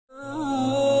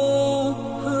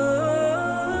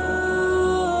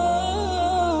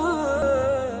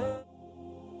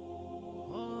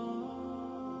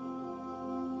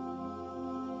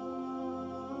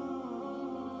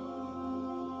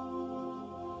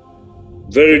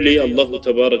Verily Allah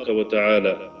Tabaraka wa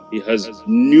Ta'ala, He has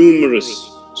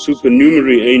numerous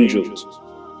supernumerary angels,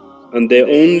 and their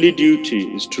only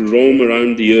duty is to roam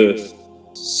around the earth,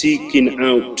 seeking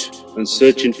out and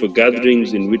searching for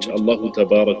gatherings in which Allah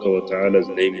Tabaraka wa Ta'ala's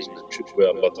name is mentioned, where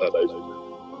Allah Ta'ala is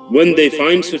mentioned. When they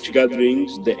find such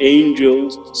gatherings, the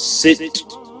angels sit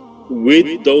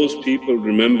with those people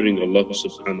remembering Allah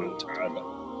Subhanahu wa Ta'ala.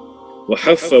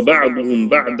 وَحَفَّ بَعْضُهُمْ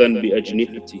بَعْضًا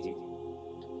بِأَجْنِحَتِهِ.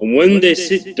 And when they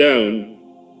sit down,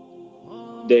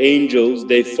 the angels,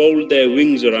 they fold their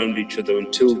wings around each other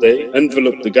until they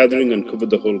envelop the gathering and cover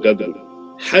the whole gathering.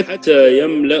 حَتَّى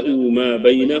يَمْلَأُوا مَا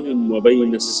بَيْنَهُمْ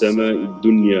وَبَيْنَ السَّمَاءِ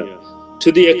الدُّنْيَا.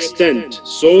 To the extent,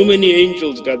 so many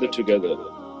angels gather together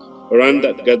around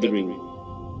that gathering.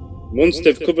 Once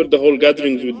they've covered the whole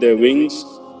gatherings with their wings,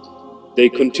 they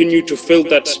continue to fill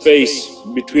that space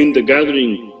between the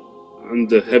gathering and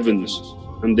the heavens,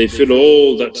 and they fill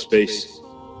all that space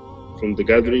from the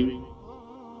gathering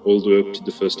all the way up to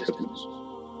the first heavens.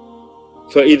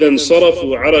 فَإِذَا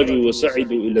انصَرَفُوا عَرَجُوا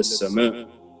وَسَعِدُوا إِلَى السَّمَاءِ.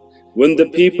 When the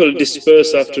people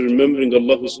disperse after remembering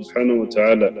Allah Subhanahu wa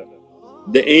Ta'ala,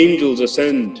 the angels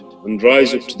ascend and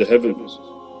rise up to the heavens.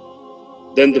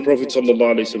 Then the Prophet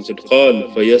ﷺ said,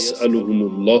 قال فَيَسْأَلُهُمُ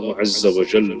اللَّهُ عَزَّ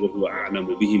وَجَلَّ وَهُوَ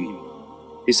أَعْلَمُ بِهِمْ.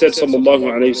 He said sallallahu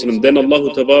alayhi wasallam, then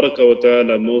Allah Tabaraka wa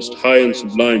Ta'ala, most high and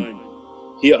sublime,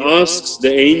 He asks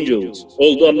the angels,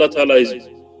 although Allah Ta'ala is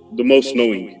the most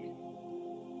knowing.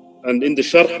 And in the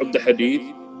sharh of the hadith,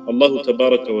 Allah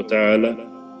Tabaraka wa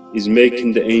Ta'ala is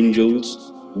making the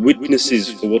angels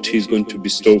witnesses for what He's going to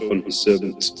bestow upon His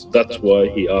servants. That's why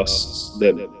He asks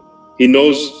them. He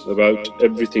knows about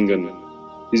everything and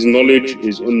His knowledge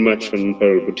is unmatched and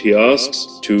unparalleled, but He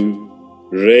asks to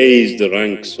raise the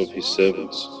ranks of His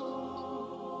servants.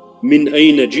 Min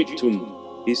ayna ji'tum.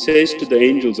 He says to the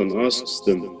angels and asks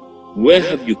them, where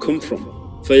have you come from?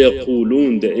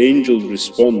 فَيَقُولُونَ. The angels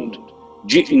respond,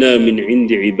 جِئْنَا مِنْ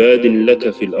عِنْدِ عِبَادٍ لَكَ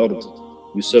فِي الْأَرْضِ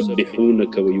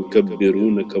يُسَبِّحُونَكَ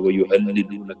وَيُكَبِّرُونَكَ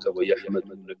وَيُهَلِّلُونَكَ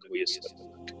وَيَحْمَدُونَكَ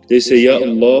وَيَسْتَغْفِرُونَكَ. They say, Ya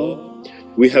Allah,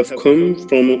 we have come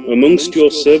from amongst your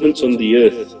servants on the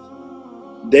earth.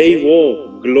 They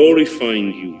were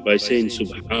glorifying you by saying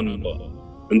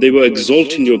Subhanallah, and they were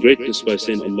exalting your greatness by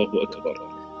saying Allahu Akbar,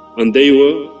 and they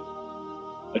were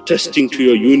attesting to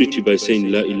your unity by saying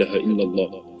La ilaha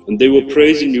illallah, and they were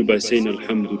praising you by saying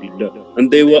Alhamdulillah, and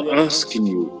they were asking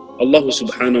you. Allah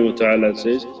Subhanahu wa Ta'ala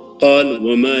says, قال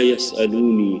وما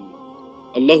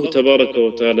يسألوني. Allah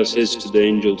Tabaraka wa Ta'ala says to the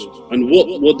angels, and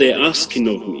what were they asking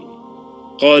of me?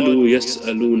 قالوا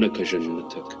يسألونك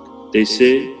جنتك. They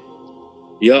say,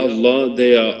 Ya Allah,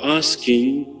 they are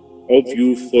asking of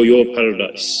you for your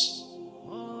paradise.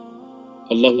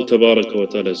 Allah Tabaraka wa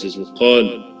Ta'ala says,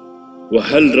 وقال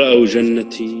وهل رأوا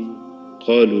جنتي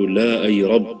قالوا لا أي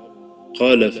رب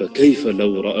قال فكيف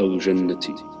لو رأوا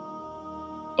جنتي.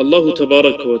 Allah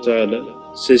Tabaraka wa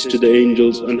Ta'ala says to the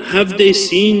angels, and have they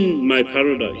seen my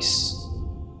paradise?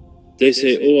 They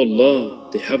say, oh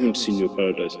Allah, they haven't seen your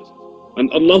paradise.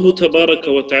 And Allah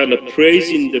Tabaraka wa Ta'ala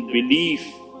praising the belief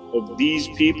of these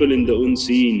people in the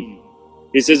unseen.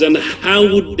 He says, and how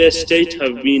would their state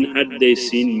have been had they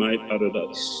seen my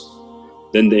paradise?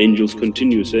 Then the angels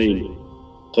continue saying,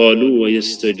 قَالُوا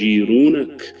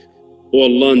وَيَسْتَجِيرُونَكَ. O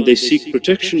Allah, and they seek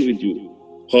protection with you.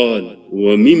 قَالْ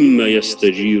وَمِمَّ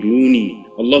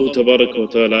يَسْتَجِيرُونِي. Allah Tabaraka wa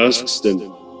Ta'ala asks them,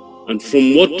 and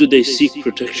from what do they seek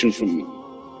protection from me?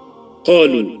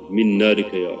 قَالُوا مِن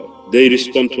نَارِكَ يَا رَبِّ. They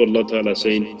respond to Allah Ta'ala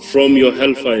saying, from your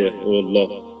hellfire, O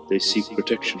Allah. They seek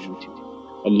protection with you.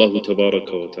 Allah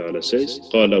Tabaraka wa Ta'ala says,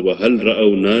 قَالَ وَهَلْ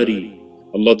رَأَوْ نَارِي.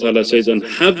 Allah Ta'ala says, and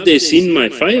have they seen my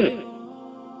fire?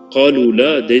 قَالُوا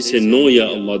لَا. They say, no, Ya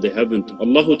Allah, they haven't.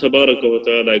 Allah Tabaraka wa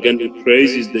Ta'ala again, He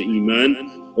praises the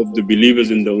iman of the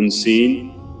believers in the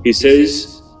unseen. He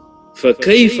says,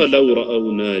 فَكَيْفَ لَوْ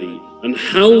رَأَوْ نَارِي. And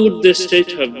how would their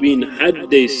state have been had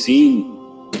they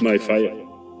seen my fire?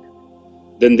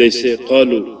 Then they say,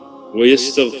 قَالُوا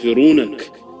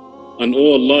وَيَسْتَغْفِرُونَكَ. And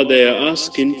oh Allah, they are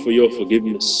asking for your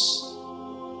forgiveness.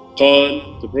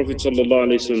 قال, the Prophet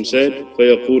ﷺ said,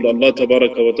 فيقول, Allah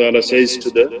Tabaraka wa Ta'ala says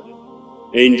to the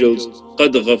angels,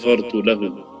 قَدْ غَفَرْتُ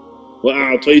لَهُمْ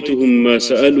وَأَعْطَيْتُهُمْ مَا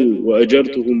سَأَلُوا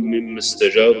وَأَجَرْتُهُمْ مِمَّا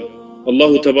اسْتَجَارُوا.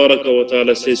 Allah Tabaraka wa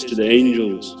Ta'ala says to the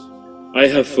angels, I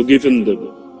have forgiven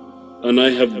them, and I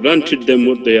have granted them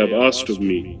what they have asked of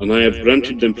me, and I have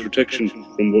granted them protection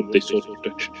from what they sought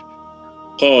protection.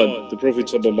 قال, the Prophet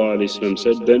ﷺ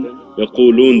said then,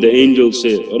 يقولون, the angels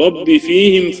say, رَبِّ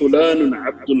فِيهِمْ فُلَانٌ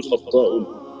عَبْدٌ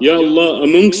خَطَّاءٌ. Ya Allah,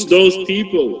 amongst those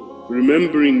people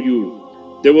remembering you,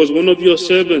 there was one of your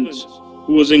servants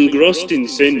who was engrossed in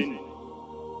sin.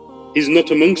 He's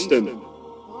not amongst them.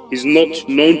 He's not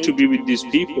known to be with these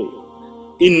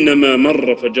people. إِنَّمَا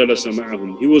مَرَّ فَجَلَسَ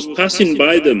مَعَهُمْ. He was passing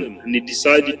by them and he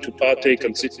decided to partake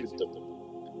and sit with them.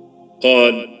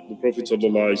 قال, the Prophet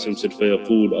ﷺ said,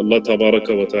 فَيَقُول, Allah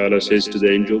Tabaraka wa Ta'ala says to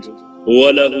the angels,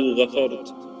 وَلَهُ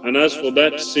غَفَرْتُ. And as for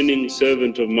that sinning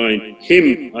servant of mine,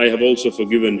 him I have also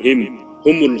forgiven him.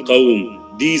 هُمُ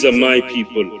الْقَوْمُ. These are my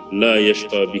people. لَا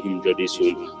يَشْقَى بِهِمْ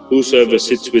جَلِيسُهُمْ. Whosoever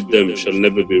sits with them shall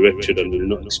never be wretched and will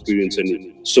not experience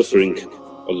any suffering.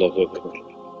 Allahu Akbar.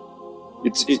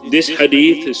 This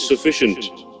hadith is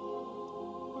sufficient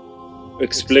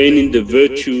explaining the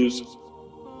virtues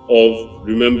of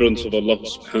remembrance of Allah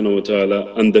subhanahu wa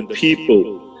ta'ala and the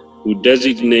people who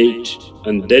designate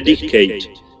and dedicate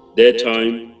their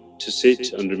time to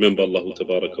sit and remember Allah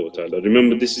tabaraka wa ta'ala.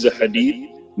 Remember, this is a hadith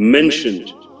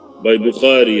mentioned by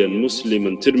Bukhari and Muslim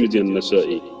and Tirmidhi and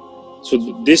Nasa'i.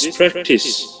 So this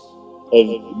practice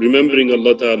of remembering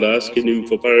Allah ta'ala, asking Him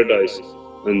for paradise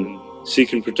and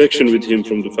seeking protection with Him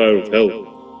from the fire of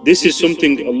hell, this is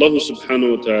something Allah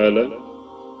subhanahu wa ta'ala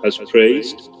has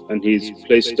praised, and He's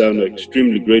placed down an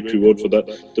extremely great reward for that.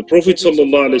 The Prophet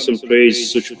ﷺ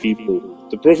praised such people.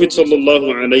 The Prophet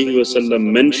ﷺ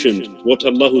mentioned what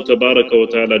Allah Tabaraka wa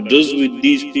Ta'ala does with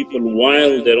these people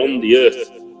while they're on the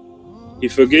earth. He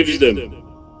forgives them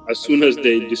as soon as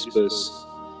they disperse.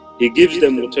 He gives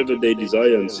them whatever they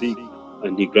desire and seek,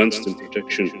 and He grants them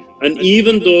protection. And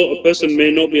even though a person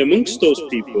may not be amongst those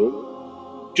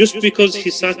people, just because he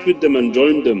sat with them and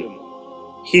joined them,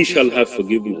 he shall have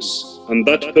forgiveness, and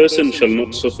that person shall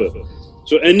not suffer.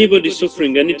 So anybody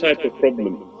suffering any type of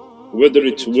problem, whether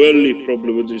it's worldly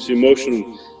problem, whether it's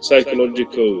emotional,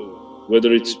 psychological,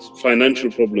 whether it's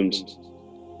financial problems,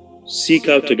 seek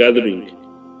out a gathering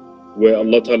where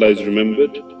Allah Ta'ala is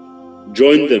remembered,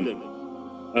 join them,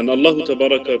 and Allah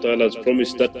Tabaraka Ta'ala has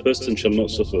promised that person shall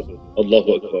not suffer.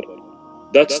 Allahu Akbar.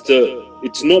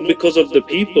 It's not because of the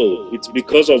people, it's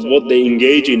because of what they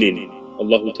engage in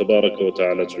Allah Tabaraka wa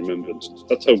Ta'ala's remembrance.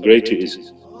 That's how great it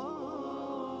is.